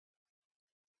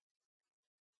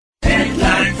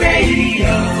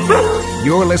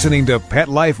You're listening to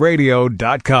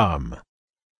PetLifeRadio.com.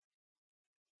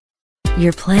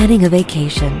 You're planning a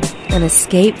vacation, an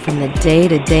escape from the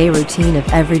day-to-day routine of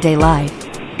everyday life.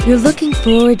 You're looking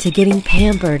forward to getting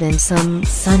pampered in some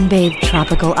sun-bathed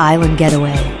tropical island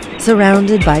getaway,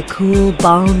 surrounded by cool,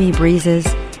 balmy breezes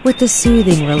with the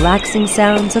soothing, relaxing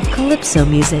sounds of calypso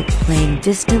music playing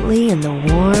distantly in the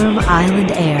warm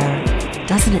island air.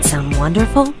 Doesn't it sound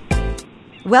wonderful?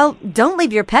 Well, don't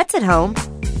leave your pets at home.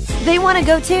 They want to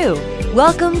go too.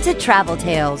 Welcome to Travel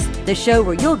Tales, the show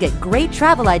where you'll get great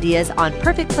travel ideas on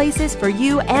perfect places for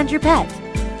you and your pet.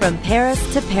 From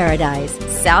Paris to paradise,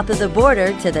 south of the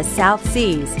border to the South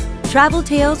Seas, Travel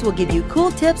Tales will give you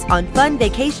cool tips on fun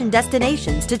vacation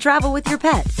destinations to travel with your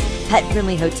pet,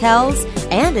 pet-friendly hotels,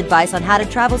 and advice on how to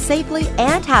travel safely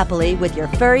and happily with your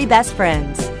furry best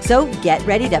friends. So get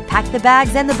ready to pack the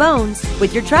bags and the bones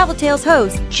with your Travel Tales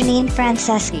host, Janine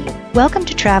Franceschi. Welcome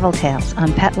to Travel Tales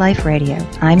on Pet Life Radio.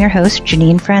 I'm your host,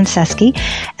 Janine Franceschi,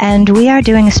 and we are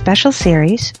doing a special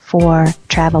series for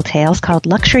Travel Tales called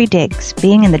Luxury Digs.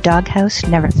 Being in the doghouse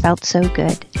never felt so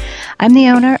good. I'm the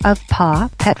owner of PAW,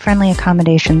 Pet-Friendly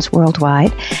Accommodations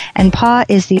Worldwide, and PAW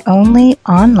is the only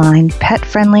online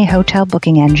pet-friendly hotel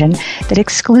booking engine that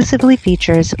exclusively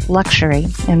features luxury.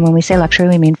 And when we say luxury,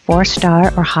 we mean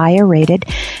 4-star or higher rated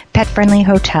pet-friendly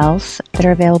hotels that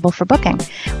are available for booking.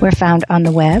 We're found on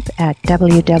the web at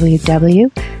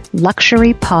www.luxurypaw,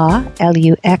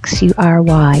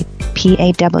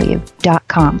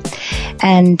 LUXURYPAW.com.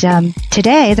 And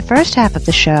today, the first half of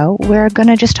the show, we're going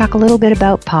to just talk a little bit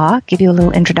about PAW, give you a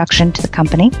little introduction to the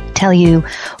company, tell you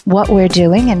what we're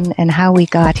doing and how we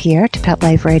got here to Pet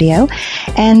Life Radio.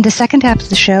 And the second half of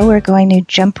the show, we're going to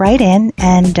jump right in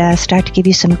and start to give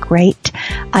you some great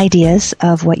ideas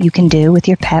of what you can do with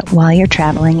your pet while you're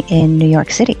traveling in New York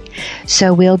City.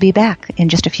 So we'll be back in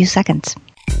just a few seconds.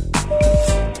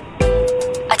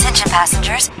 Attention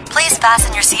passengers, please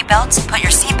fasten your seatbelts, put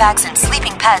your seat bags and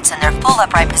sleeping pets in their full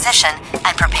upright position,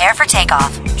 and prepare for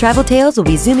takeoff. Travel Tales will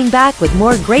be zooming back with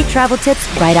more great travel tips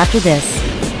right after this.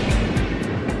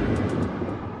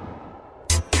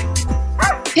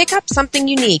 Pick up something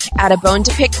unique at A Bone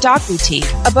to Pick Dog Boutique.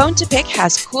 A Bone to Pick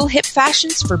has cool hip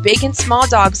fashions for big and small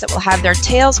dogs that will have their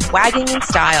tails wagging in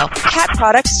style. Cat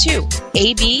products too.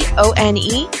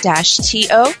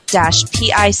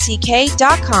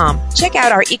 ABONE-TO-PICK.com. Check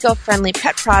out our eco-friendly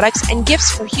pet products and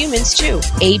gifts for humans too.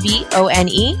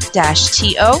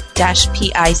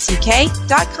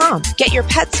 ABONE-TO-PICK.com. Get your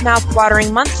pet's mouth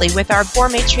watering monthly with our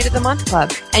Gourmet Treat of the Month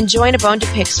Club and join A Bone to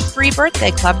Pick's free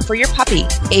birthday club for your puppy.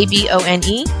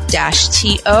 ABONE-TO-PICK.com.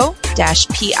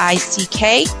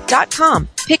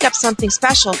 Pick up something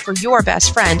special for your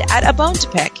best friend at A Bone to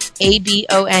Pick.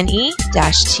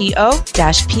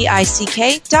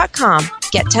 ABONE-TO-PICK.com.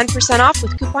 Get 10% off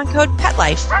with coupon code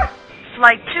PETLIFE.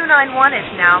 Flight 291 is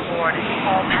now boarded.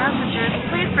 All passengers,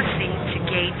 please proceed to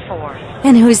Gate 4.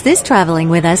 And who's this traveling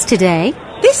with us today?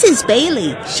 This is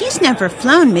Bailey. She's never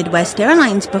flown Midwest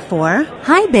Airlines before.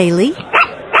 Hi, Bailey.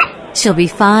 She'll be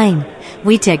fine.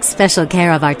 We take special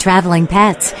care of our traveling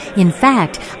pets. In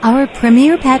fact, our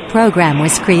Premier Pet program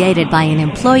was created by an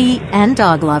employee and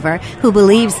dog lover who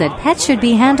believes that pets should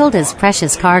be handled as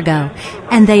precious cargo.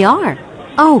 And they are.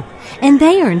 Oh, and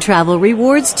they earn travel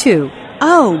rewards too.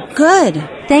 Oh, good.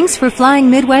 Thanks for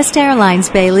flying Midwest Airlines,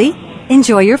 Bailey.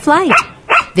 Enjoy your flight.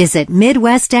 Visit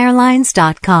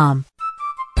MidwestAirlines.com.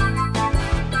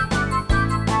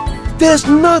 There's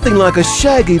nothing like a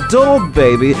shaggy dog,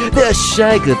 baby. They're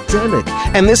shagadelic.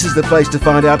 And this is the place to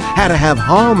find out how to have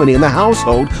harmony in the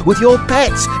household with your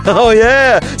pets. Oh,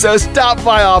 yeah. So stop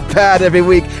by our pad every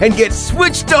week and get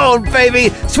switched on, baby.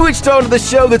 Switched on to the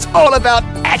show that's all about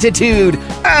attitude.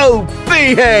 Oh,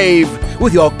 behave.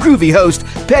 With your groovy host,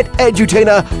 pet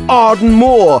edutainer Arden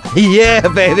Moore. Yeah,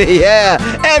 baby, yeah.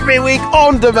 Every week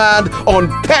on demand on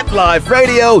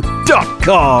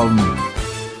PetLifeRadio.com.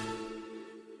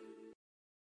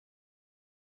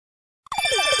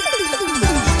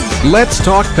 Let's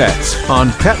Talk Pets on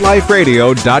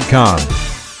PetLifeRadio.com.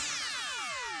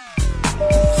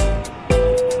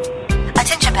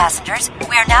 Attention passengers,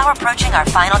 we are now approaching our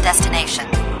final destination.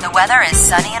 The weather is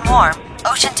sunny and warm.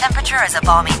 Ocean temperature is a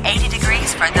balmy 80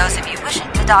 degrees for those of you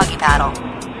wishing to doggy paddle.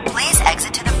 Please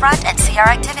exit to the front and see our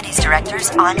activities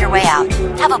directors on your way out.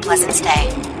 Have a pleasant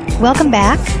stay. Welcome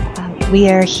back. We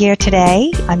are here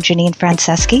today. I'm Janine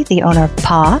Franceschi, the owner of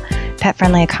PAW,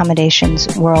 Pet-Friendly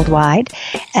Accommodations Worldwide.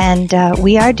 And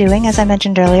we are doing, as I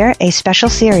mentioned earlier, a special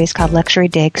series called Luxury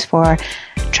Digs for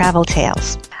Travel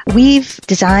Tales. We've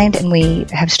designed and we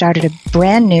have started a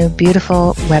brand new,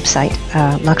 beautiful website,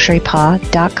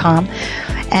 luxurypaw.com.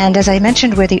 And as I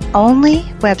mentioned, we're the only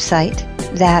website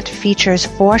that features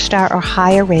 4-star or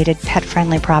higher rated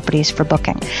pet-friendly properties for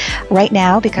booking. Right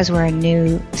now, because we're a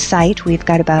new site, we've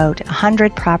got about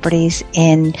 100 properties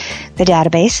in the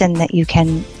database and that you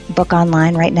can book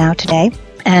online right now today.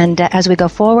 And as we go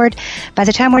forward, by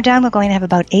the time we're done, we're going to have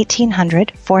about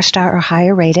 1,800 4-star or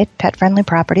higher rated pet-friendly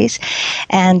properties.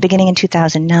 And beginning in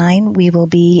 2009, we will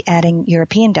be adding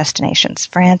European destinations,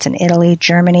 France and Italy,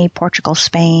 Germany, Portugal,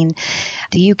 Spain,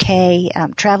 the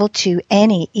UK. Travel to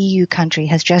any EU country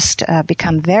has just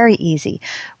become very easy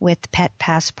with the Pet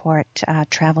Passport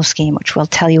travel scheme, which we'll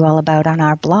tell you all about on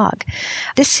our blog.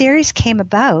 This series came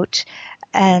about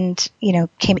and,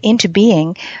 came into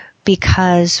being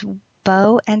because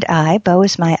Bo and I, Bo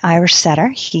is my Irish setter.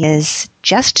 He is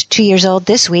just 2 years old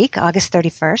this week. August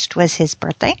 31st was his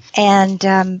birthday. And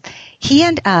he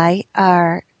and I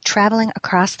are traveling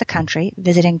across the country,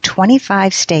 visiting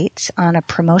 25 states on a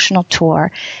promotional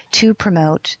tour to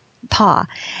promote PAW.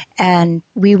 And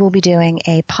we will be doing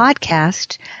a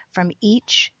podcast from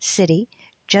each city,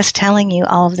 just telling you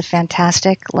all of the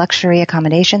fantastic luxury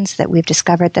accommodations that we've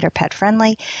discovered that are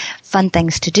pet-friendly, fun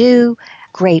things to do,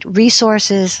 great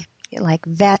resources, like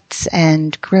vets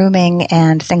and grooming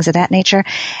and things of that nature,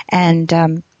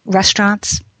 and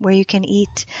restaurants where you can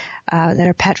eat that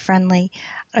are pet friendly.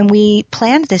 And we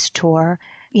planned this tour.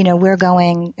 We're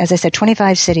going, as I said,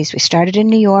 25 cities. We started in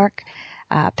New York,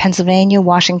 Pennsylvania,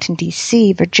 Washington,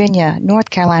 D.C., Virginia, North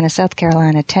Carolina, South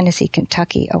Carolina, Tennessee,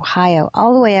 Kentucky, Ohio,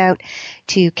 all the way out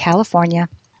to California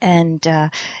and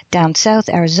down south,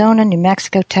 Arizona, New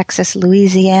Mexico, Texas,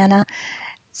 Louisiana,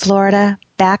 Florida,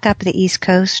 back up the East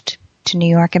Coast to New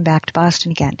York and back to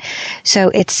Boston again. So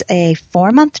it's a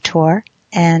 4-month tour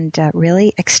and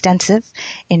really extensive.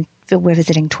 We're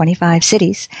visiting 25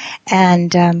 cities,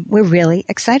 and we're really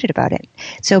excited about it.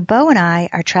 So Bo and I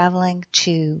are traveling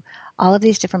to all of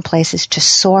these different places to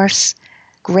source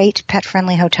great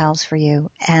pet-friendly hotels for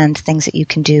you and things that you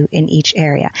can do in each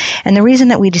area. And the reason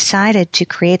that we decided to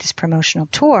create this promotional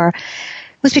tour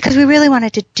was because we really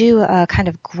wanted to do a kind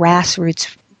of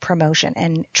grassroots promotion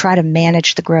and try to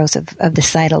manage the growth of the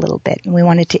site a little bit. And we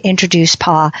wanted to introduce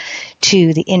PAW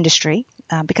to the industry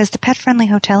because the pet-friendly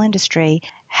hotel industry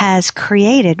has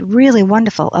created really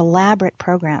wonderful, elaborate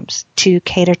programs to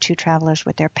cater to travelers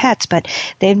with their pets, but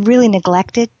they've really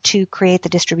neglected to create the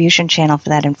distribution channel for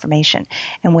that information.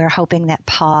 And we're hoping that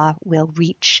PAW will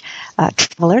reach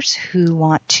travelers who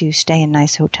want to stay in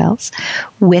nice hotels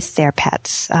with their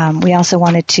pets. We also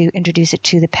wanted to introduce it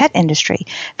to the pet industry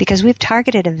because we've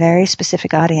targeted a very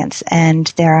specific audience, and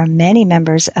there are many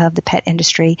members of the pet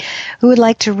industry who would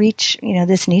like to reach,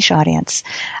 this niche audience.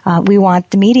 We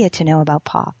want the media to know about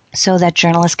PAW so that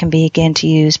journalists can begin to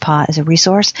use PAW as a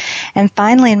resource. And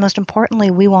finally, and most importantly,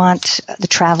 we want the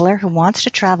traveler who wants to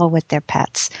travel with their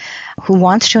pets, who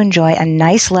wants to enjoy a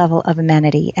nice level of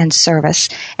amenity and service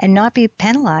and not be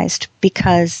penalized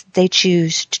because they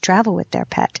choose to travel with their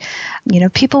pet.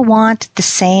 People want the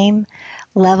same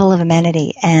level of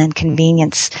amenity and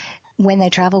convenience when they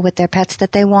travel with their pets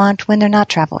that they want when they're not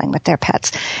traveling with their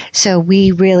pets. So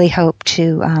we really hope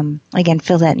to, again,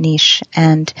 fill that niche.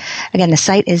 And again, the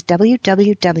site is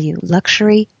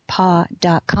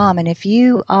www.luxurypaw.com. And if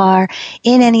you are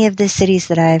in any of the states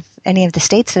that I've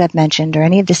mentioned, or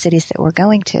any of the cities that we're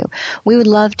going to, we would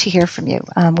love to hear from you.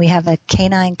 We have a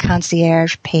canine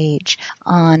concierge page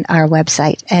on our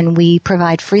website, and we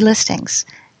provide free listings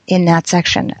in that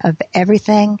section of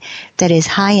everything that is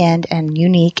high-end and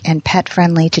unique and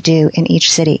pet-friendly to do in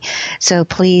each city. So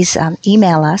please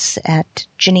email us at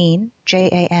Janine,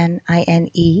 Janine,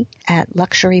 at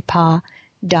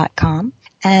luxurypaw.com.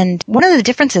 And one of the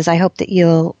differences I hope that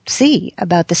you'll see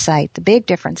about the site, the big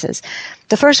differences,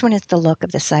 the first one is the look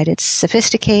of the site. It's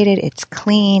sophisticated, it's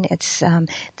clean,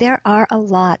 there are a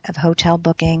lot of hotel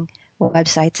booking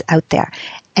websites out there.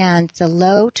 And the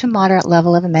low to moderate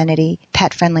level of amenity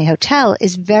pet-friendly hotel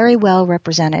is very well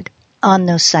represented on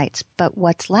those sites. But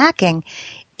what's lacking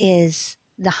is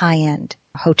the high-end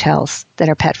hotels that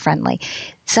are pet-friendly.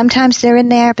 Sometimes they're in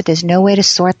there, but there's no way to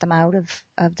sort them out of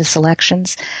the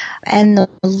selections. And the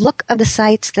look of the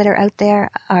sites that are out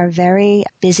there are very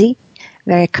busy,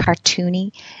 very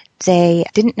cartoony. They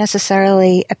didn't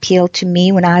necessarily appeal to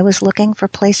me when I was looking for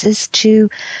places to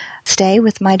stay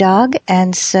with my dog,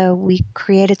 and so we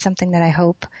created something that I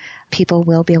hope people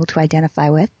will be able to identify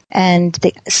with. And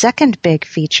the second big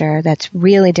feature that's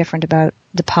really different about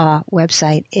the PAW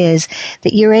website is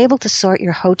that you're able to sort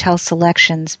your hotel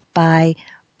selections by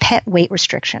pet weight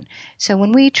restriction. So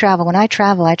when I travel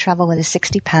with a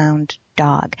 60-pound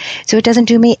dog. So it doesn't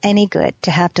do me any good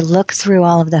to have to look through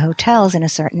all of the hotels in a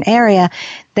certain area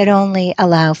that only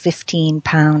allow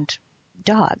 15-pound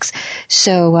dogs.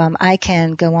 So I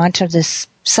can go onto this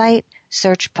site,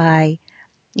 search by,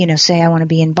 say I want to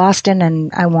be in Boston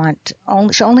and I want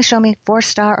only show me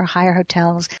 4-star or higher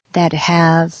hotels that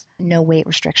have no weight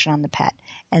restriction on the pet.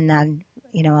 And then,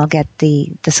 I'll get the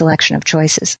selection of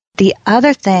choices. The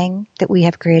other thing that we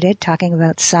have created, talking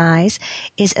about size,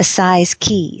 is a size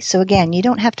key. So again, you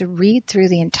don't have to read through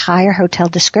the entire hotel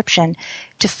description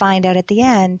to find out at the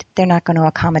end they're not going to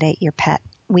accommodate your pet.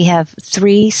 We have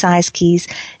 3 size keys,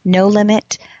 no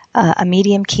limit, a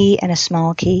medium key, and a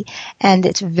small key, and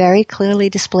it's very clearly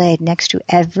displayed next to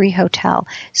every hotel.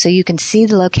 So you can see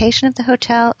the location of the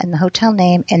hotel and the hotel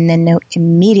name and then know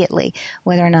immediately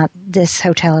whether or not this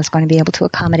hotel is going to be able to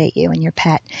accommodate you and your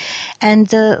pet. And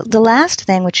the last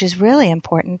thing, which is really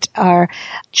important, are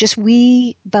just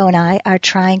Bo and I are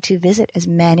trying to visit as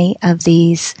many of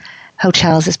these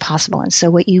hotels as possible. And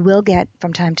so what you will get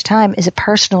from time to time is a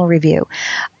personal review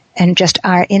and just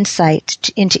our insight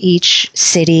into each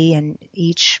city and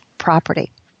each property.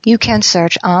 You can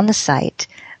search on the site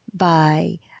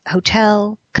by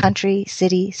hotel, country,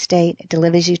 city, state. It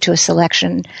delivers you to a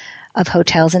selection of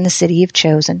hotels in the city you've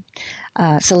chosen.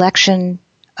 Selection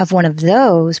of one of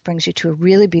those brings you to a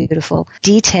really beautiful,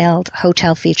 detailed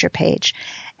hotel feature page.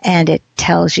 And it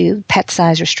tells you pet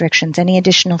size restrictions, any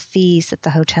additional fees that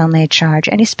the hotel may charge,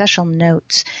 any special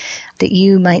notes that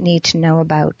you might need to know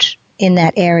about in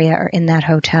that area or in that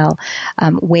hotel.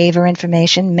 Waiver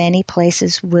information. Many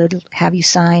places would have you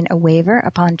sign a waiver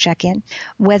upon check-in.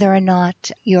 Whether or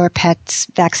not your pet's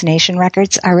vaccination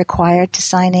records are required to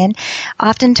sign in.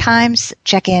 Oftentimes,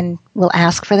 check-in will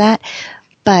ask for that,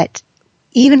 but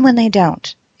even when they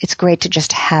don't, it's great to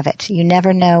just have it. You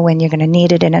never know when you're going to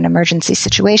need it in an emergency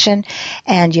situation,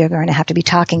 and you're going to have to be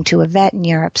talking to a vet and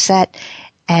you're upset,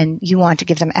 and you want to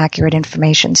give them accurate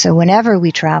information. So whenever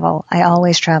we travel, I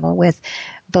always travel with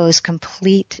Bo's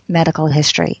complete medical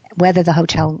history, whether the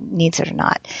hotel needs it or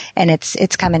not. And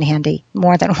it's come in handy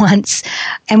more than once.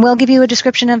 And we'll give you a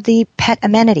description of the pet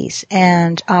amenities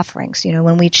and offerings.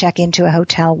 When we check into a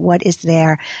hotel, what is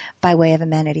there by way of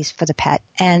amenities for the pet?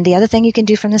 And the other thing you can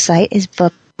do from the site is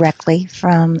book directly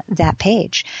from that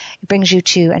page. It brings you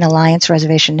to an Alliance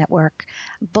Reservation Network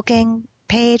booking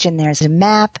page, and there's a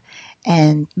map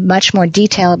and much more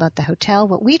detail about the hotel.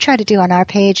 What we try to do on our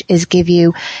page is give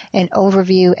you an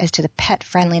overview as to the pet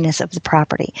friendliness of the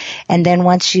property. And then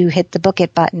once you hit the book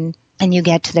it button and you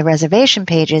get to the reservation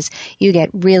pages, you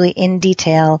get really in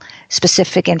detail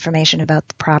specific information about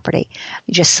the property.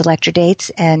 You just select your dates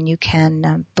and you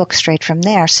can book straight from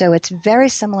there. So it's very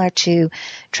similar to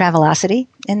Travelocity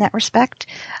in that respect.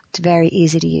 It's very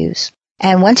easy to use.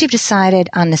 And once you've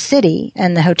decided on the city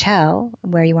and the hotel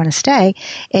where you want to stay,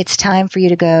 it's time for you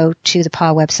to go to the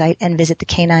PAW website and visit the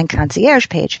Canine Concierge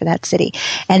page for that city.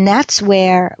 And that's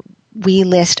where we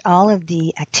list all of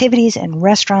the activities and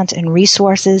restaurants and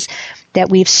resources that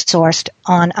we've sourced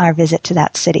on our visit to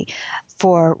that city.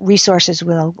 For resources,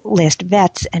 we'll list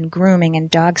vets and grooming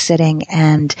and dog sitting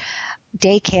and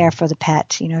daycare for the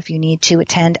pet, if you need to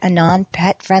attend a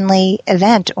non-pet friendly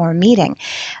event or meeting.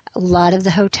 A lot of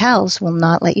the hotels will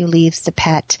not let you leave the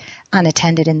pet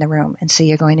unattended in the room, and so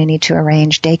you're going to need to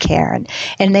arrange daycare.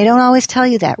 And they don't always tell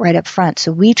you that right up front,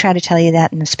 so we try to tell you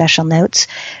that in the special notes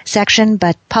section,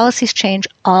 but policies change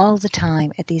all the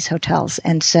time at these hotels.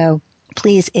 And so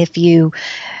please, if you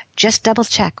just double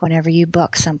check whenever you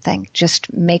book something,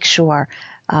 just make sure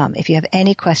if you have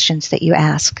any questions that you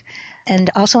ask. And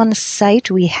also on the site,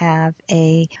 we have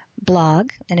a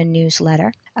blog and a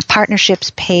newsletter, a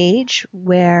partnerships page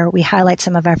where we highlight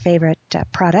some of our favorite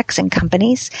products and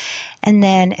companies, and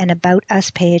then an About Us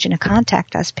page and a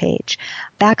Contact Us page.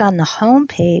 Back on the home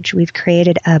page, we've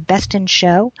created a Best in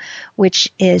Show,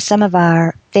 which is some of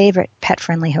our favorite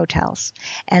pet-friendly hotels.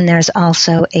 And there's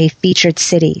also a featured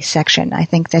city section. I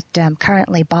think that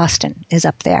currently Boston is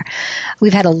up there.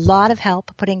 We've had a lot of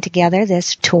help putting together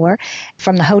this tour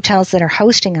from the hotels that are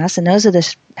hosting us, and those are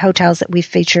the hotels that we've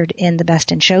featured in the Best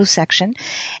in Show section.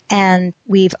 And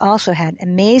we've also had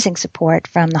amazing support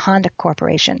from the Honda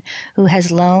Corporation, who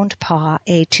has loaned PAW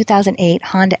a 2008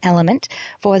 Honda Element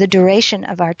for the duration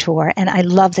of our tour. And I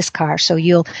love this car, so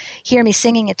you'll hear me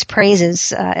singing its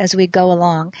praises as we go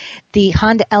along. The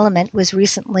Honda Element was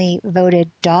recently voted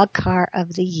Dog Car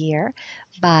of the Year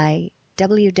by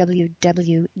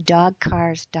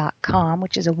www.dogcars.com,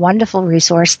 which is a wonderful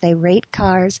resource. They rate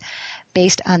cars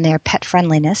based on their pet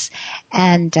friendliness,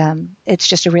 and it's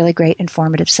just a really great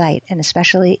informative site. And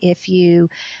especially if you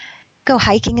go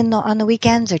hiking on the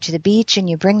weekends or to the beach and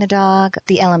you bring the dog,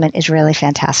 the Element is really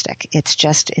fantastic. It's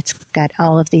got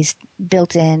all of these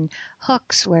built-in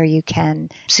hooks where you can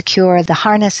secure the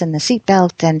harness and the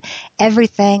seatbelt, and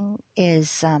everything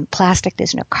is plastic.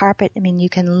 There's no carpet. I mean, you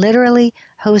can literally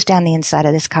hose down the inside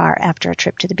of this car after a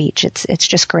trip to the beach. It's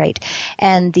just great.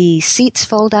 And the seats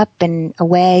fold up and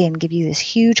away and give you this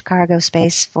huge cargo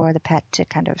space for the pet to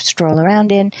kind of stroll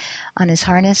around in on his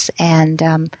harness. And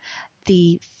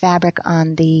the fabric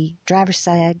on the driver's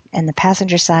side and the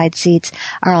passenger side seats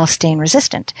are all stain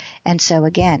resistant. And so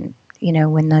again, you know,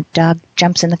 when the dog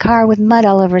jumps in the car with mud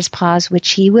all over his paws,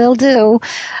 which he will do,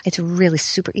 it's really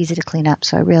super easy to clean up.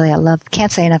 So I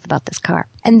can't say enough about this car.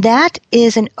 And that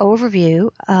is an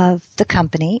overview of the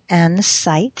company and the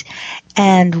site.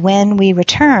 And when we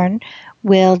return,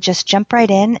 we'll just jump right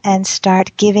in and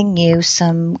start giving you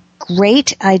some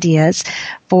great ideas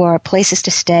for places to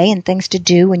stay and things to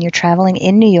do when you're traveling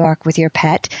in New York with your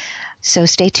pet. So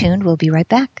stay tuned. We'll be right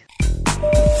back.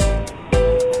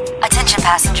 Attention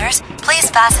passengers,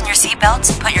 please fasten your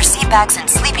seatbelts, put your seat bags and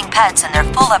sleeping pets in their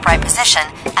full upright position,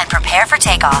 and prepare for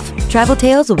takeoff. Travel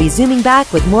Tales will be zooming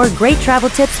back with more great travel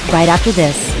tips right after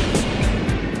this.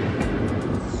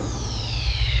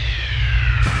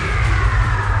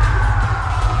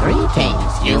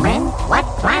 Greetings, human. What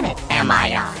planet am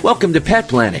I on? Welcome to Pet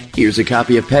Planet. Here's a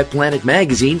copy of Pet Planet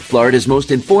Magazine, Florida's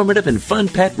most informative and fun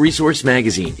pet resource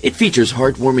magazine. It features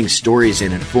heartwarming stories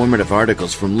and informative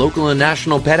articles from local and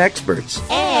national pet experts.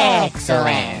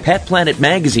 Excellent. Pet Planet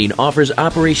Magazine offers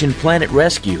Operation Planet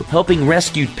Rescue, helping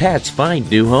rescued pets find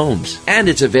new homes. And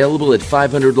it's available at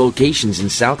 500 locations in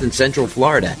South and Central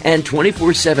Florida and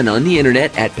 24/7 on the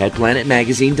internet at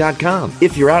petplanetmagazine.com.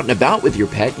 If you're out and about with your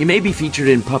pet, you may be featured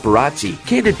in Paparazzi,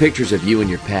 candid pictures of you and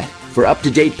your pet. For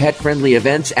up-to-date pet-friendly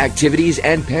events, activities,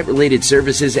 and pet-related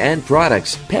services and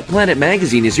products, Pet Planet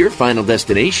Magazine is your final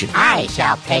destination. I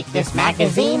shall take this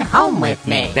magazine home with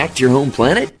me. Back to your home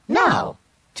planet? No,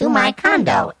 to my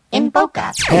condo in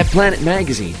Boca. Pet Planet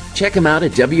Magazine. Check them out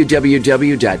at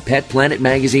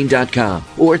www.petplanetmagazine.com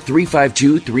or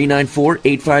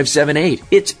 352-394-8578.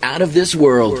 It's out of this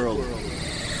world.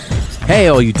 Hey,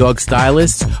 all you dog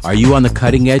stylists, are you on the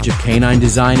cutting edge of canine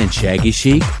design and shaggy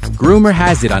chic? Groomer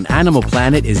Has It on Animal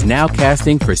Planet is now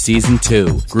casting for Season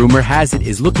 2. Groomer Has It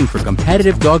is looking for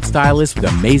competitive dog stylists with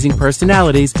amazing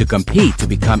personalities to compete to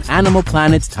become Animal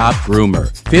Planet's top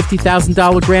groomer.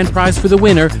 $50,000 grand prize for the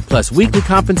winner, plus weekly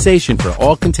compensation for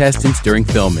all contestants during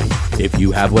filming. If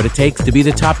you have what it takes to be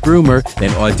the top groomer,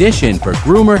 then audition for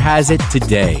Groomer Has It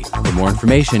today. For more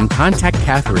information, contact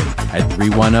Catherine at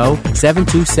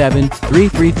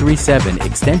 310-727-3337,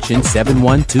 extension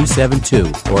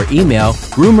 71272, or email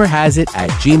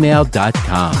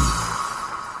groomerhasit@gmail.com.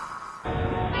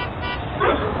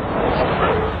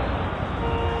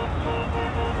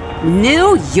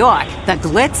 New York, the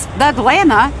glitz, the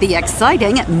glamour, the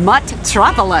exciting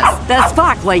Mutt-tropolis, the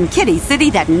sparkling kitty city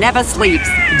that never sleeps.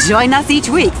 Join us each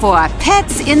week for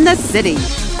Pets in the City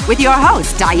with your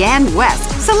host, Diane West.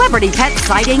 Celebrity pet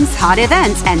sightings, hot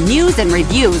events, and news and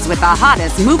reviews with the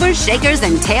hottest movers, shakers,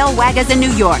 and tail waggers in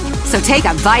New York. So take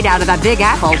a bite out of the Big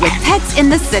Apple with Pets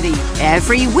in the City.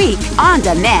 Every week, on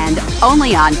demand,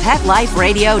 only on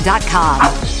PetLifeRadio.com.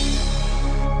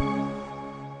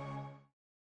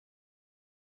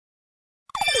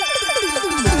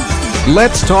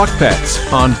 Let's Talk Pets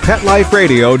on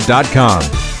PetLifeRadio.com.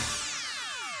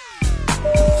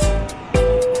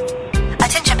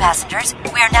 Attention passengers,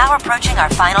 we are now approaching our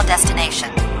final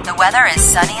destination. The weather is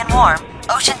sunny and warm.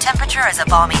 Ocean temperature is a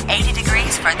balmy 80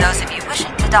 degrees for those of you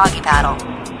wishing to doggy paddle.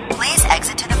 Please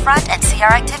exit to the front and see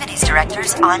our activities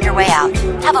directors on your way out.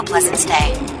 Have a pleasant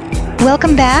stay.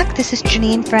 Welcome back. This is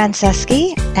Janine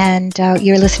Franceschi, and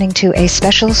you're listening to a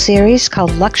special series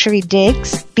called Luxury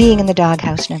Digs. Being in the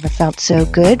doghouse never felt so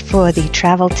good for the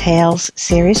Travel Tales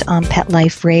series on Pet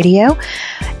Life Radio.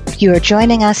 You are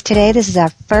joining us today. This is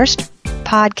our first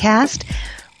podcast.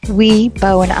 We,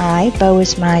 Bo and I, Bo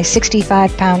is my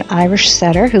 65-pound Irish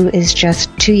setter who is just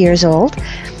 2 years old.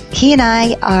 He and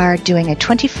I are doing a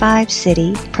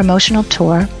 25-city promotional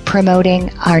tour promoting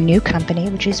our new company,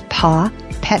 which is PAW,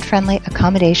 Pet-Friendly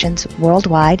Accommodations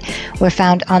Worldwide. We're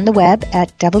found on the web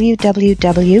at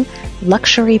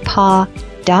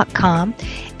www.luxurypaw.com.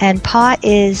 And PAW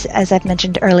is, as I've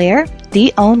mentioned earlier,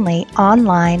 the only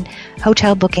online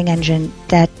hotel booking engine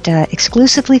that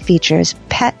exclusively features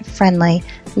pet-friendly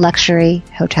luxury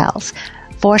hotels.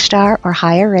 4-star or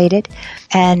higher rated.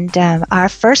 And our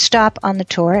first stop on the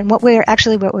tour, and what we're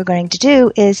going to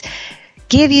do is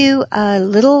give you a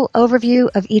little overview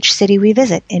of each city we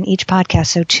visit in each podcast.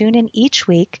 So tune in each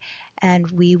week,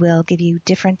 and we will give you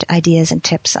different ideas and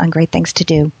tips on great things to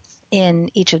do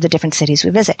in each of the different cities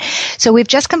we visit. So we've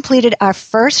just completed our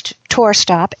first tour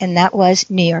stop, and that was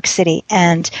New York City.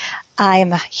 And I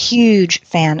am a huge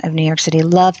fan of New York City,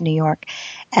 love New York,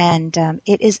 and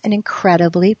it is an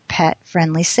incredibly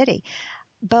pet-friendly city.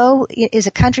 Bo is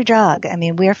a country dog. I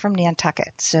mean, we're from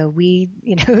Nantucket, so we,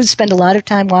 spend a lot of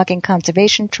time walking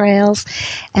conservation trails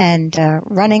and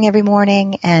running every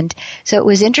morning. And so it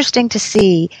was interesting to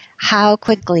see how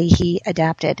quickly he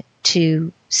adapted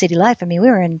to city life. I mean, we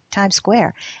were in Times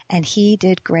Square, and he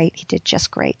did great. He did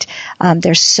just great.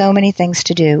 There's so many things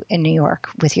to do in New York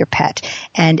with your pet,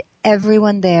 and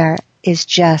everyone there is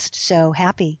just so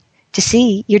happy to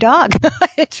see your dog.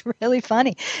 It's really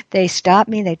funny. They stop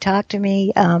me, they talk to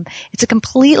me. It's a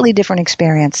completely different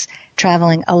experience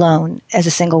traveling alone as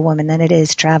a single woman than it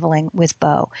is traveling with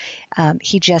Bo.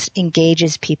 He just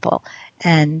engages people.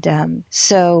 And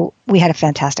so we had a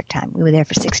fantastic time. We were there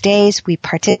for 6 days. We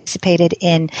participated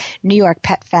in New York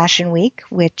Pet Fashion Week,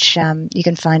 which you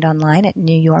can find online at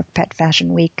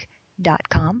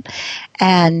newyorkpetfashionweek.com.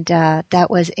 And that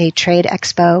was a trade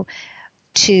expo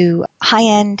to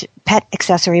high-end pet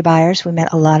accessory buyers. We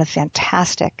met a lot of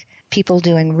fantastic people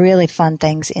doing really fun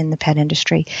things in the pet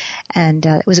industry. And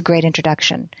it was a great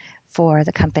introduction for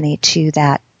the company to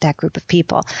that group of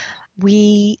people.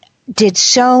 We did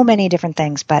so many different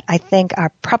things, but I think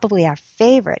probably our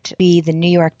favorite would be the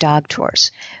New York Dog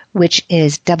Tours, which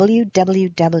is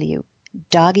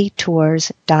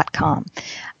www.doggytours.com.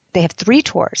 They have 3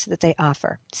 tours that they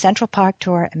offer: Central Park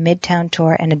Tour, a Midtown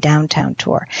Tour, and a Downtown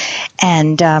Tour.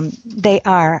 And they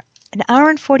are an hour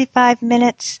and 45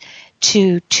 minutes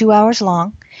to 2 hours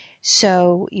long.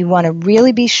 So you want to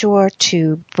really be sure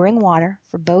to bring water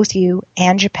for both you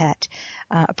and your pet,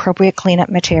 appropriate cleanup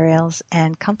materials,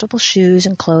 and comfortable shoes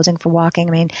and clothing for walking.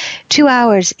 I mean, 2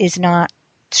 hours is not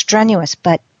strenuous,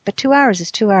 but 2 hours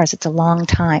is 2 hours. It's a long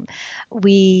time.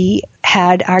 We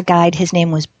had our guide, his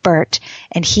name was Bert,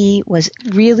 and he was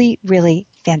really, really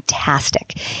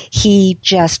fantastic. He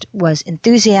just was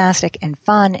enthusiastic and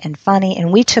fun and funny,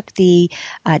 and we took the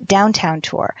downtown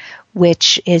tour,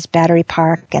 which is Battery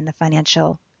Park and the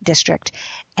financial district.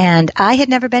 And I had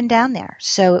never been down there,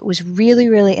 so it was really,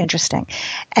 really interesting.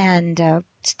 And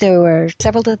there were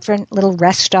several different little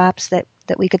rest stops that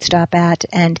we could stop at,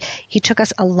 and he took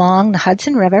us along the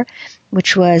Hudson River,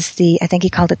 which was I think he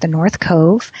called it the North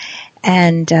Cove,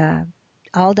 and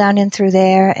all down in through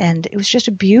there, and it was just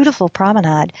a beautiful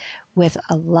promenade with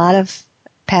a lot of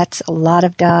pets, a lot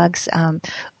of dogs.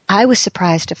 I was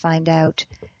surprised to find out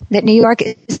that New York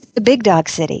is the big dog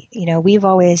city. We've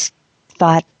always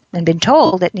thought and been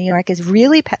told that New York is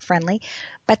really pet friendly,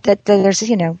 but that there's,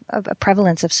 a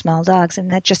prevalence of small dogs,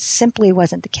 and that just simply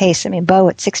wasn't the case. I mean, Bo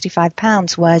at 65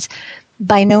 pounds was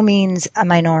by no means a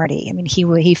minority. I mean,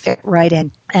 he fit right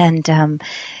in, and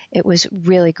it was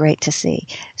really great to see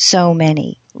so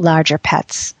many larger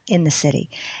pets in the city.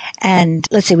 And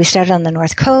let's see, we started on the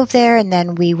North Cove there, and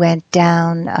then we went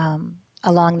down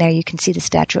along there. You can see the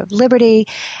Statue of Liberty,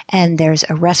 and there's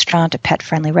a restaurant, a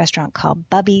pet-friendly restaurant called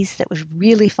Bubby's that was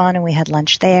really fun, and we had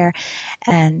lunch there,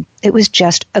 and it was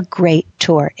just a great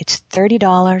tour. It's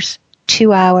 $30,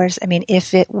 2 hours. I mean,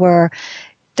 if it were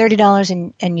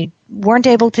 $30 and you weren't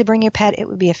able to bring your pet, it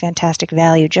would be a fantastic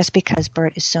value, just because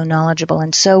Bert is so knowledgeable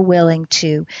and so willing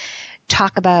to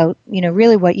talk about,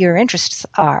 really what your interests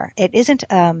are. It isn't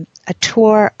a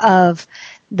tour of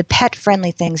the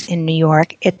pet-friendly things in New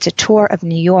York. It's a tour of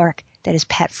New York that is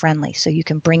pet-friendly, so you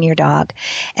can bring your dog.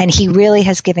 And he really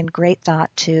has given great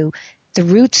thought to the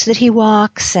routes that he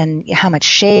walks and how much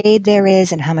shade there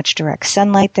is and how much direct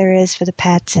sunlight there is for the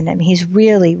pets. And I mean, he's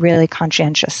really, really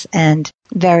conscientious and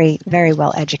very, very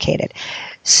well educated.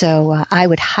 So I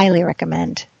would highly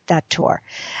recommend that tour.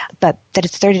 But that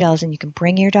it's $30 and you can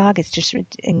bring your dog, it's just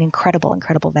an incredible,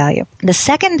 incredible value. The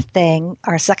second thing,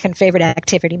 our second favorite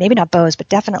activity, maybe not Bo's, but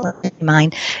definitely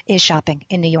mine, is shopping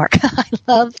in New York. I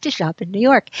love to shop in New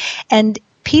York. And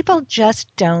people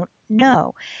just don't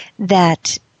know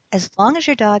that as long as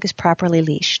your dog is properly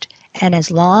leashed, and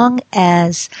as long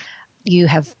as you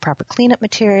have proper cleanup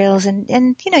materials, and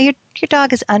your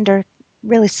dog is under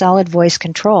really solid voice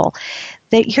control,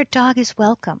 that your dog is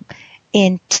welcome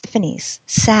in Tiffany's,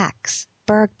 Saks,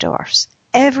 Bergdorf's,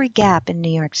 every Gap in New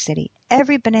York City,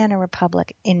 every Banana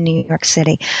Republic in New York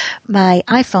City. My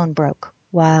iPhone broke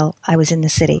while I was in the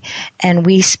city, and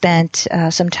we spent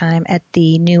some time at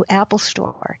the new Apple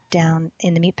store down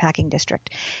in the Meatpacking District.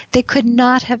 They could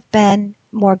not have been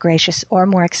more gracious or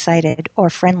more excited or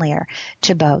friendlier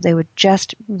to Bo. They were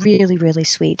just really, really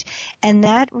sweet. And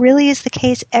that really is the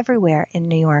case everywhere in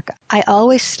New York. I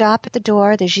always stop at the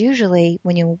door. There's usually,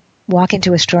 when you walk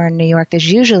into a store in New York, there's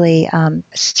usually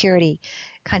security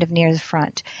kind of near the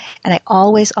front. And I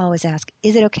always ask,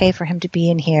 is it okay for him to be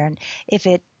in here? And if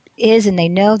it is and they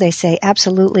know, they say,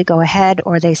 absolutely, go ahead,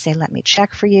 or they say, let me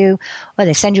check for you, or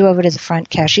they send you over to the front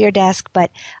cashier desk. But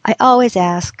I always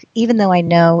ask, even though I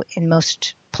know in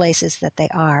most places that they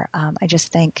are. I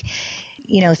just think,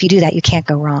 if you do that, you can't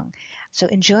go wrong. So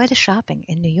enjoy the shopping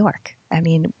in New York. I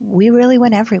mean, we really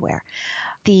went everywhere.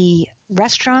 The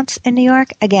restaurants in New York,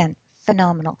 again,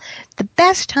 phenomenal. The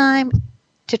best time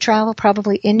to travel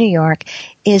probably in New York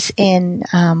is in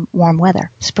warm weather,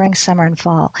 spring, summer, and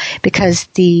fall, because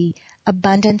the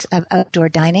abundance of outdoor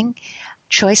dining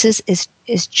choices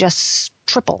is just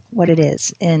triple what it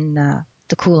is in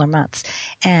the cooler months.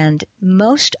 And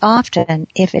most often,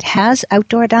 if it has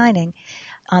outdoor dining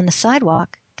on the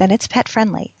sidewalk, then it's pet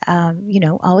friendly.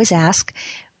 Always ask.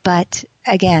 But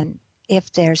again,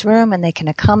 if there's room and they can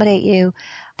accommodate you,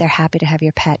 they're happy to have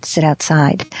your pet sit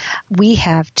outside. We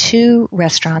have 2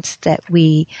 restaurants that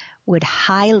we would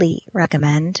highly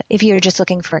recommend. If you're just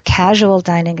looking for a casual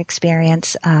dining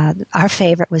experience, our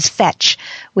favorite was Fetch,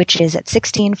 which is at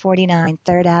 1649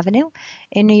 3rd Avenue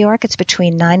in New York. It's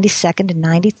between 92nd and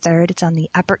 93rd. It's on the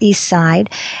Upper East Side.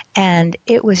 And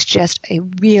it was just a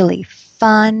really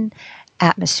fun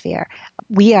atmosphere.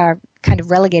 We are kind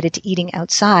of relegated to eating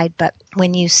outside, but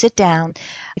when you sit down,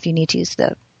 if you need to use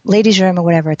the ladies' room or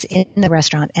whatever, it's in the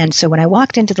restaurant. And so when I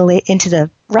walked into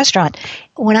the restaurant,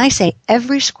 when I say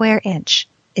every square inch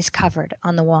is covered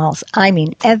on the walls, I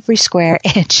mean every square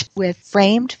inch, with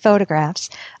framed photographs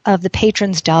of the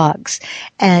patrons' dogs.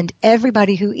 And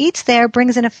everybody who eats there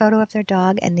brings in a photo of their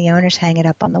dog, and the owners hang it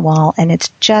up on the wall. And it's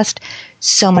just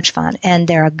so much fun. And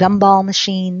there are gumball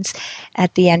machines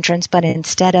at the entrance, but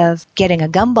instead of getting a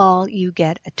gumball, you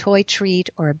get a toy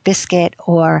treat or a biscuit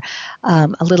or a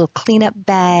little cleanup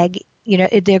bag.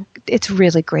 It's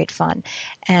really great fun.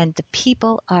 And the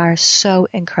people are so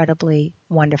incredibly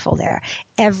wonderful there.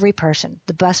 Every person,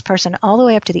 the bus person all the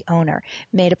way up to the owner,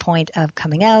 made a point of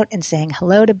coming out and saying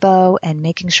hello to Bo and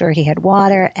making sure he had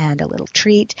water and a little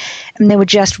treat. And they were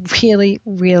just really,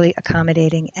 really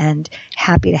accommodating and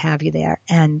happy to have you there.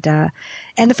 And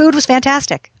the food was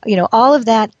fantastic. All of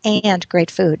that and great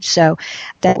food. So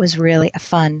that was really a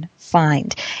fun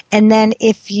find. And then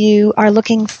if you are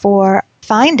looking for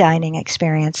fine dining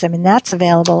experience, I mean, that's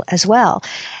available as well.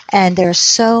 And there's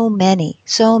so many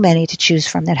to choose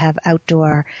from that have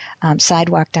outdoor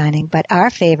sidewalk dining. But our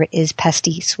favorite is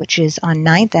Pastis, which is on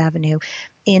 9th Avenue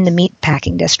in the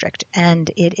Meatpacking District. And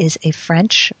it is a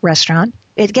French restaurant.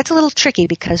 It gets a little tricky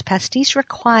because Pastis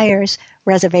requires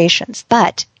reservations,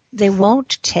 but they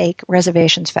won't take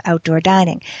reservations for outdoor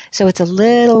dining. So it's a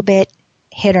little bit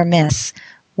hit or miss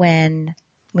when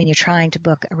you're trying to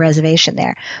book a reservation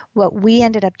there. What we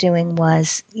ended up doing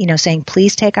was, saying,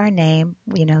 please take our name.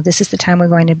 This is the time we're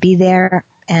going to be there.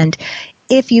 And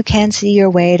if you can see your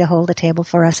way to hold a table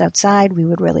for us outside, we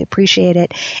would really appreciate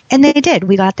it. And they did.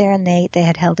 We got there and they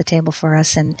had held a table for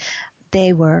us, and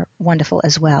they were wonderful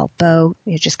as well. Bo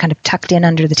just kind of tucked in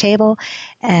under the table,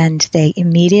 and they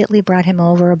immediately brought him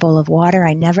over a bowl of water.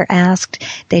 I never asked.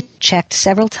 They checked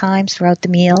several times throughout the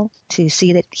meal to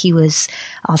see that he was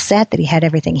all set, that he had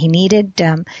everything he needed.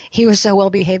 He was so well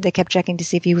behaved, they kept checking to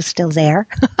see if he was still there.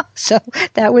 So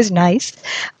that was nice.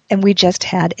 And we just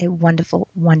had a wonderful,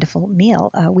 wonderful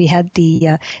meal. We had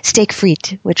the steak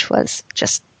frite, which was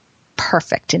just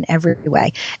perfect in every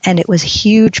way, and it was a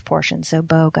huge portion. So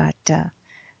Bo got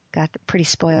pretty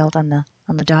spoiled on the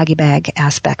doggy bag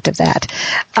aspect of that.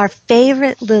 Our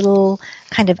favorite little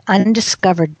kind of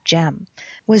undiscovered gem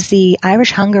was the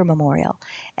Irish Hunger Memorial,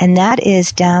 and that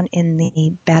is down in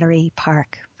the Battery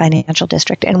Park Financial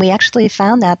District. And we actually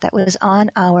found that was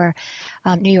on our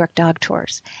New York dog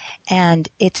tours, and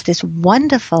it's this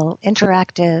wonderful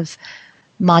interactive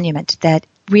monument that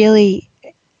really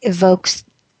evokes.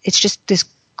 It's just this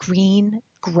green,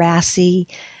 grassy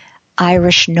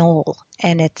Irish knoll,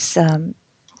 and it's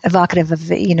evocative of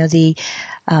the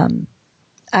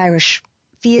Irish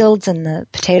fields and the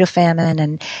potato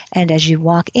famine. And as you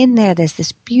walk in there, there's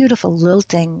this beautiful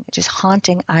lilting, just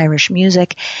haunting Irish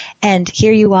music. And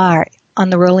here you are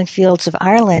on the rolling fields of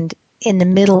Ireland, in the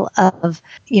middle of,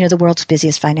 the world's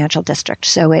busiest financial district.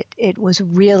 So it was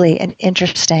really an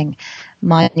interesting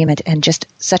monument and just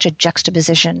such a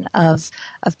juxtaposition of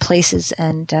places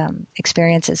and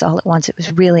experiences all at once. It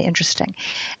was really interesting.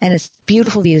 And it's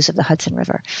beautiful views of the Hudson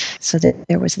River. So that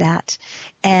there was that.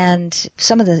 And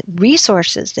some of the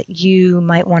resources that you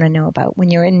might want to know about when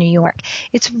you're in New York.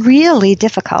 It's really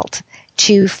difficult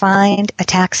to find a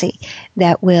taxi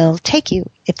that will take you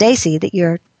if they see that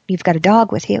you've got a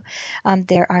dog with you.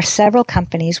 There are several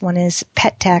companies. One is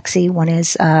Pet Taxi, one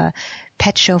is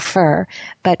Pet Chauffeur,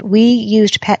 but we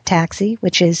used Pet Taxi,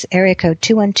 which is area code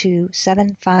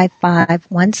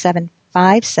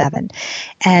 212-755-1757,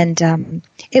 and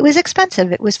it was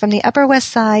expensive. It was from the Upper West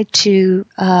Side to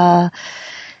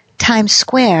Times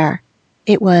Square.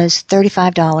 It was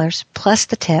 $35 plus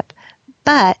the tip,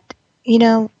 but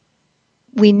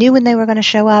we knew when they were going to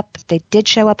show up. They did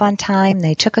show up on time.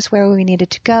 They took us where we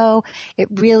needed to go. It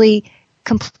really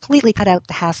completely cut out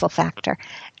the hassle factor.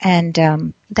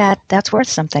 And that's worth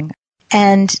something.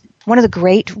 And one of the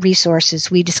great resources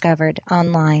we discovered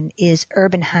online is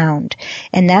Urban Hound.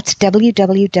 And that's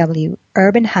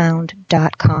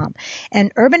www.urbanhound.com.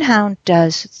 And Urban Hound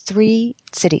does 3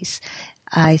 cities.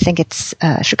 I think it's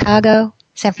Chicago,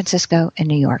 San Francisco, and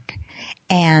New York.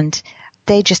 And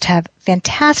they just have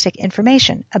fantastic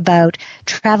information about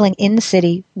traveling in the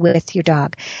city with your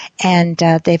dog. And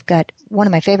they've got one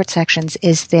of my favorite sections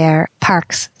is their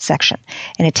parks section.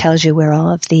 And it tells you where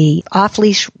all of the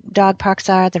off-leash dog parks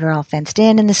are that are all fenced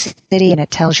in the city. And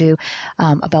it tells you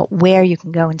about where you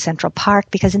can go in Central Park.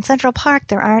 Because in Central Park,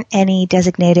 there aren't any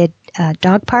designated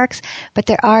dog parks, but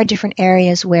there are different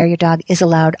areas where your dog is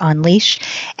allowed on leash.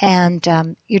 And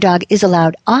your dog is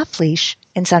allowed off-leash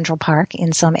in Central Park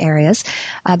in some areas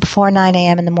before 9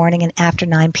 a.m. in the morning and after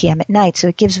 9 p.m. at night. So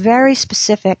it gives very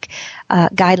specific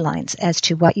guidelines as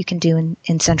to what you can do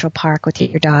in Central Park with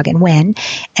your dog and when,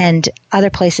 and other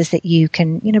places that you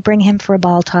can, bring him for a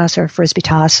ball toss or a frisbee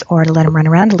toss or to let him run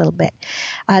around a little bit.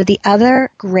 The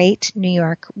other great New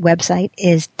York website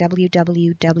is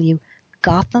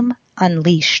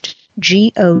www.GothamUnleashed,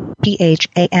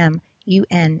 GothamUnleashed.com.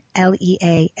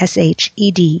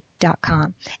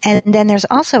 And then there's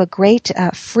also a great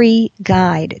free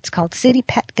guide. It's called City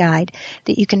Pet Guide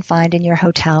that you can find in your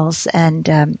hotels and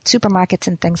supermarkets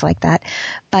and things like that.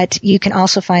 But you can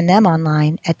also find them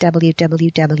online at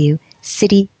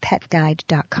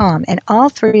www.citypetguide.com. And all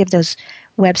 3 of those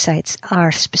websites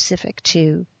are specific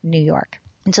to New York.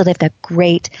 And so they've got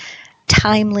great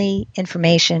timely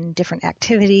information, different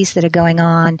activities that are going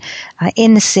on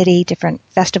in the city, different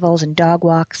festivals and dog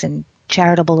walks and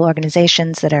charitable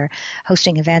organizations that are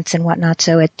hosting events and whatnot.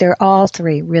 So they're all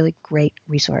 3 really great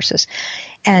resources.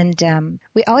 And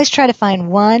we always try to find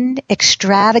one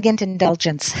extravagant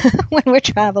indulgence when we're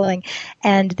traveling.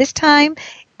 And this time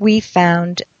we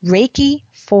found Reiki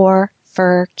for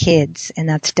Fur Kids, and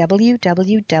that's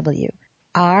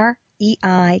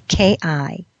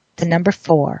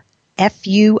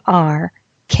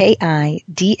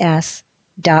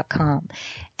www.REIKI4FURKIDS.com.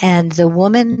 And the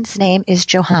woman's name is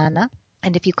Johanna.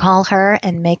 And if you call her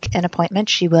and make an appointment,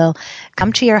 she will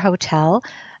come to your hotel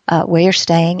where you're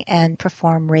staying and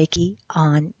perform Reiki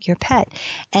on your pet.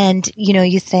 And,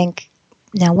 you think,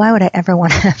 now, why would I ever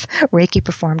want to have Reiki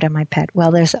performed on my pet?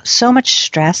 Well, there's so much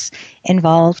stress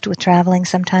involved with traveling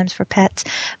sometimes for pets.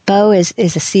 Bo is a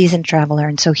seasoned traveler,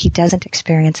 and so he doesn't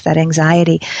experience that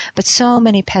anxiety. But so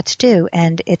many pets do,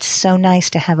 and it's so nice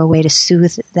to have a way to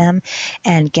soothe them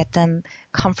and get them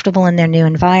comfortable in their new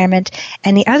environment.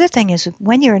 And the other thing is,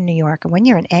 when you're in New York, or when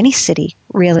you're in any city,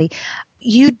 really,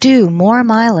 you do more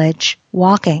mileage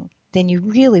walking than you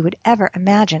really would ever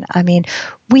imagine. I mean,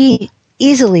 we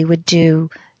easily would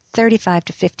do 35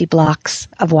 to 50 blocks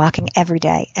of walking every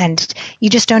day. And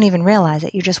you just don't even realize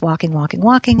it. You're just walking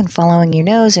and following your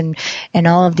nose and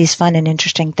all of these fun and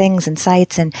interesting things and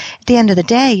sights. And at the end of the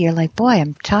day, you're like, boy,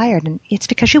 I'm tired. And it's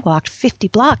because you walked 50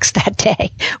 blocks that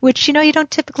day, which, you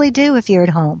don't typically do if you're at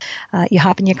home. You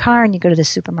hop in your car and you go to the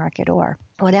supermarket or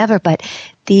whatever. But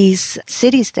these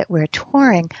cities that we're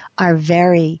touring are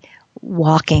very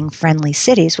walking friendly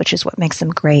cities, which is what makes them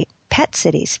great pet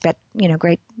cities, but,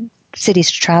 great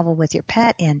cities to travel with your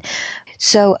pet in.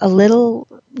 So a little,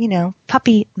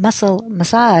 puppy muscle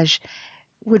massage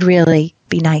would really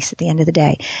be nice at the end of the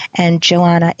day. And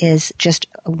Joanna is just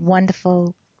a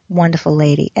wonderful, wonderful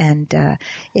lady. And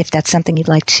if that's something you'd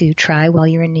like to try while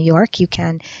you're in New York, you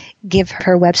can give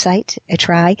her website a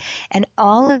try. And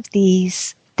all of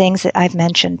these things that I've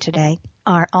mentioned today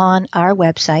are on our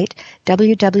website,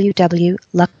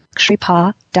 www.luxurydigs.com.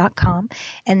 luxurypaw.com,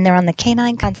 and they're on the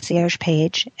Canine Concierge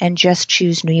page, and just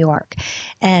choose New York.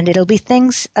 And it'll be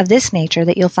things of this nature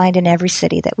that you'll find in every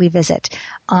city that we visit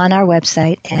on our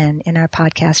website and in our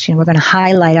podcast. We're going to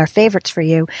highlight our favorites for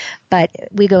you, but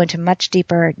we go into much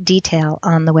deeper detail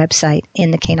on the website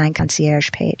in the Canine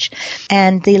Concierge page.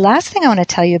 And the last thing I want to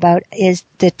tell you about is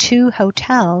the 2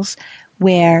 hotels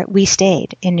where we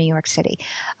stayed in New York City.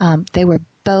 They were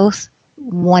both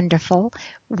wonderful.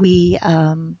 We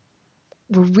were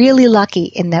really lucky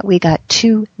in that we got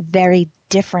 2 very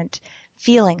different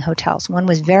feeling hotels. One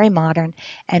was very modern,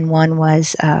 and one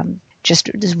was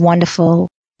just this wonderful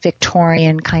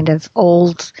Victorian kind of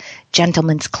old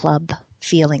gentleman's club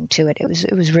feeling to it. It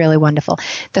was really wonderful.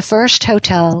 The first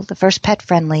hotel, the first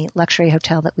pet-friendly luxury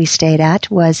hotel that we stayed at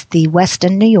was the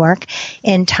Westin New York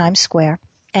in Times Square.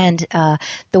 And the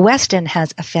Westin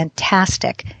has a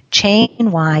fantastic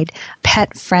chain-wide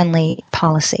pet-friendly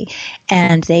policy,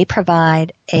 and they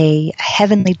provide a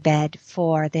heavenly bed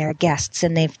for their guests,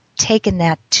 and they've taken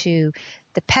that to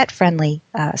the pet-friendly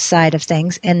side of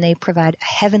things, and they provide a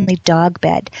heavenly dog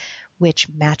bed, which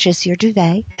matches your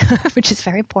duvet, which is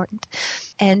very important,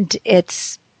 and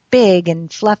it's big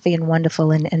and fluffy and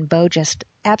wonderful, and Bo just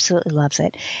absolutely loves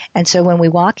it. And so when we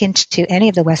walk into any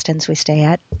of the Westins we stay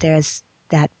at, there's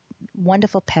that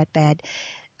wonderful pet bed,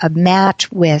 a mat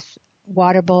with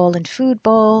water bowl and food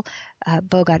bowl.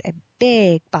 Bo got a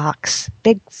big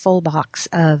full box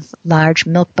of large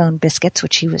Milk-Bone biscuits,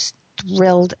 which he was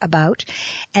thrilled about.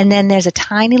 And then there's a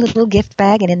tiny little gift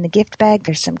bag, and in the gift bag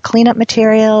there's some cleanup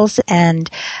materials and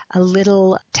a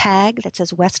little tag that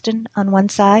says Westin on one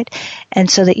side,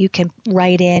 and so that you can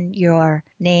write in your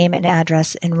name and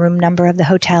address and room number of the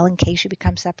hotel in case you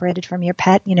become separated from your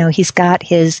pet. He's got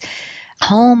his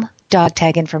home dog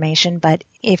tag information, but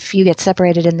if you get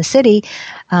separated in the city,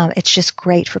 it's just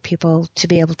great for people to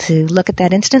be able to look at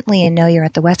that instantly and know you're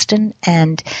at the Westin,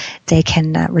 and they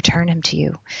can return him to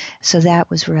you. So that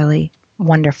was really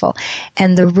wonderful.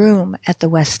 And the room at the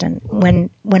Westin,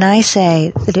 when I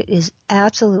say that it is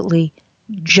absolutely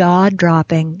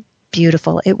jaw-dropping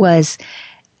beautiful, it was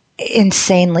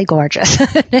insanely gorgeous.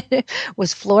 It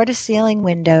was floor-to-ceiling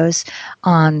windows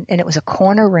and it was a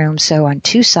corner room, so on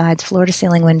 2 sides,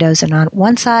 floor-to-ceiling windows, and on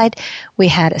one side we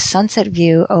had a sunset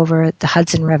view over the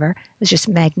Hudson River. It was just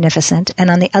magnificent.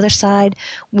 And on the other side,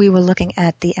 we were looking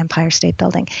at the Empire State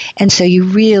Building. And so you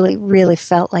really, really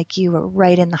felt like you were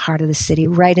right in the heart of the city,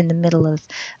 right in the middle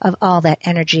of all that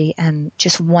energy and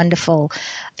just wonderful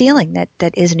feeling that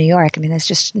is New York. I mean, there's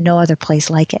just no other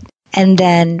place like it. And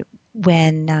then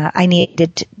when I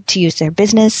needed to use their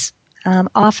business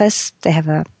office, they have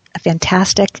a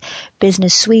fantastic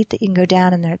business suite that you can go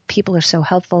down, and their people are so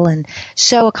helpful and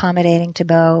so accommodating to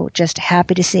Bo, just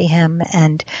happy to see him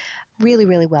and really,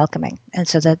 really welcoming. And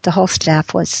so the whole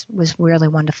staff was really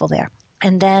wonderful there.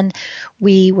 And then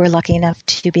we were lucky enough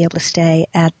to be able to stay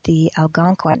at the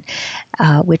Algonquin,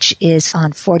 which is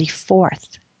on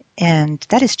 44th. And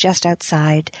that is just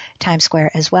outside Times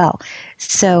Square as well.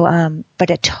 So, but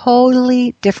a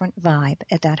totally different vibe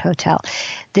at that hotel.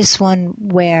 This one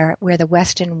where the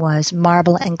Westin was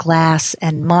marble and glass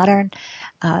and modern,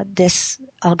 this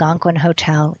Algonquin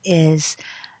hotel is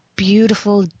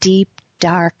beautiful, deep,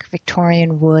 dark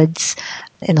Victorian woods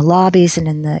in the lobbies and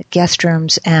in the guest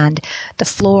rooms, and the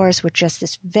floors were just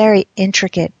this very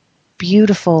intricate,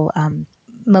 beautiful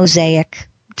mosaic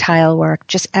tile work,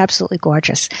 just absolutely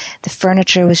gorgeous. The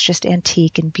furniture was just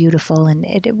antique and beautiful, and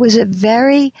it was a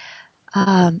very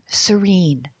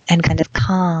serene and kind of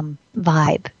calm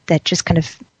vibe that just kind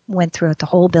of went throughout the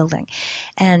whole building.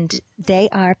 And they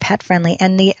are pet friendly.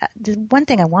 And the one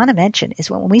thing I want to mention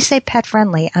is when we say pet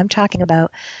friendly, I'm talking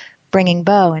about bringing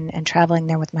Bo and traveling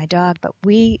there with my dog, but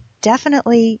we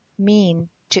definitely mean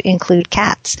to include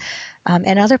cats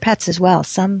and other pets as well.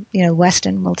 Some,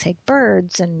 Westin will take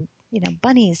birds and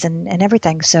bunnies and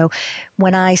everything. So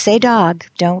when I say dog,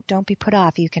 don't be put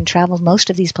off. You can travel most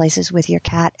of these places with your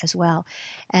cat as well.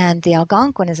 And the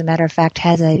Algonquin, as a matter of fact,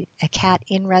 has a cat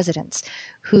in residence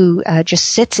who just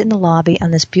sits in the lobby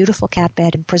on this beautiful cat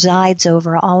bed and presides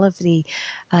over all of the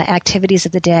activities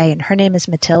of the day. And her name is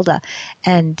Matilda.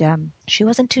 And she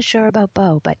wasn't too sure about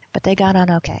Bo, but they got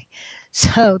on okay.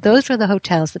 So those were the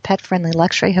hotels, the pet-friendly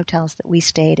luxury hotels that we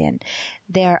stayed in.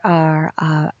 There are,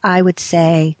 I would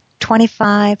say,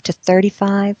 25 to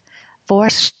 35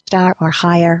 4-star or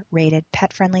higher rated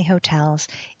pet-friendly hotels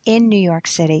in New York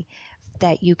City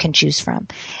that you can choose from.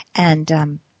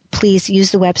 And please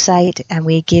use the website, and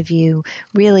we give you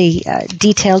really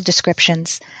detailed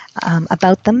descriptions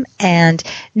about them. And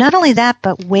not only that,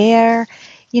 but where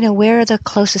the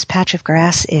closest patch of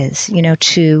grass is,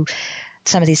 to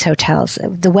some of these hotels.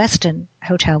 The Westin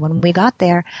Hotel, when we got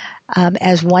there,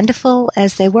 as wonderful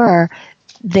as they were,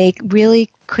 they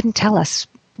really couldn't tell us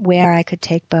where I could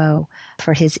take Bo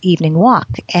for his evening walk.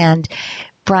 And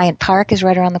Bryant Park is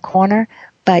right around the corner,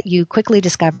 but you quickly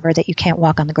discover that you can't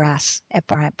walk on the grass at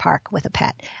Bryant Park with a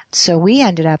pet. So we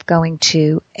ended up going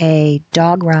to a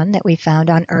dog run that we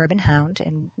found on Urban Hound,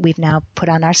 and we've now put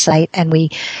on our site, and we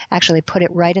actually put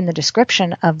it right in the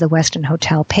description of the Westin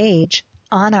Hotel page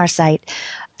on our site.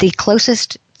 The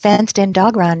closest fenced-in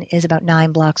dog run is about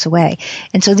 9 blocks away.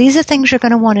 And so these are things you're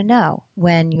going to want to know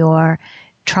when you're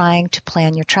trying to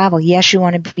plan your travel. Yes, you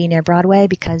want to be near Broadway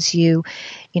because you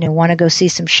want to go see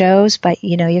some shows, but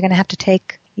you're going to have to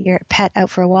take your pet out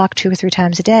for a walk 2 or 3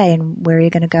 times a day, and where are you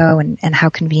going to go, and how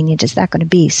convenient is that going to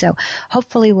be? So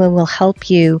hopefully we will help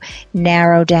you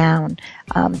narrow down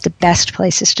the best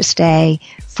places to stay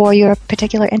for your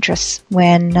particular interests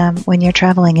when you're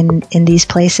traveling in these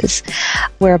places.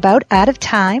 We're about out of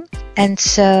time, and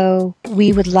so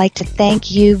we would like to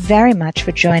thank you very much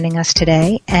for joining us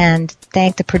today, and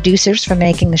thank the producers for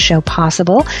making the show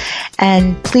possible.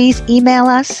 And please email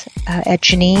us at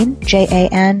Janine,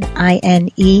 Janine,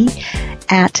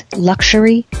 at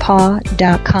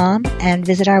luxurypaw.com, and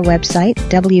visit our website,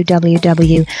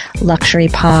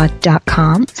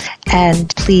 www.luxurypaw.com.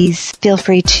 And please feel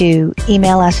free to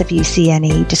email us if you see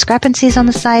any discrepancies on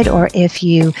the site, or if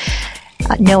you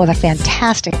know of a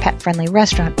fantastic pet-friendly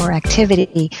restaurant or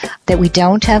activity that we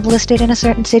don't have listed in a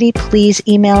certain city. Please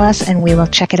email us and we will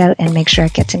check it out and make sure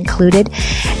it gets included.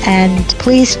 And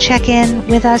please check in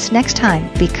with us next time,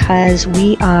 because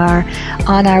we are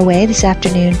on our way this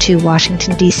afternoon to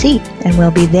Washington, D.C., and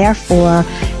we'll be there for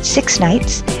 6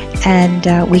 nights. And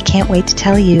we can't wait to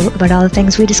tell you about all the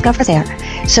things we discover there.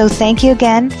 So thank you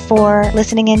again for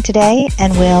listening in today,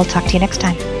 and we'll talk to you next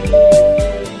time.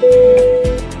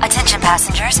 Attention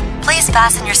passengers, please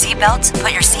fasten your seatbelts,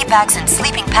 put your seat bags and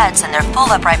sleeping pets in their full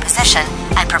upright position,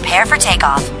 and prepare for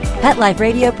takeoff. Pet Life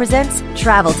Radio presents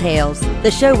Travel Tales, the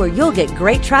show where you'll get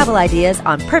great travel ideas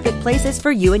on perfect places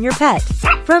for you and your pet.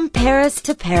 From Paris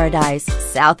to paradise,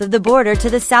 south of the border to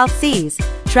the South Seas,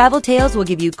 Travel Tales will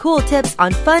give you cool tips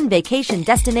on fun vacation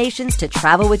destinations to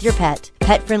travel with your pet,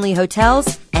 pet-friendly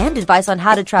hotels, and advice on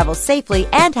how to travel safely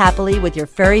and happily with your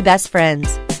furry best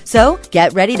friends. So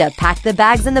get ready to pack the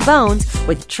bags and the bones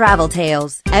with Travel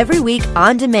Tales, every week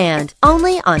on demand,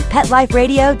 only on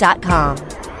PetLifeRadio.com.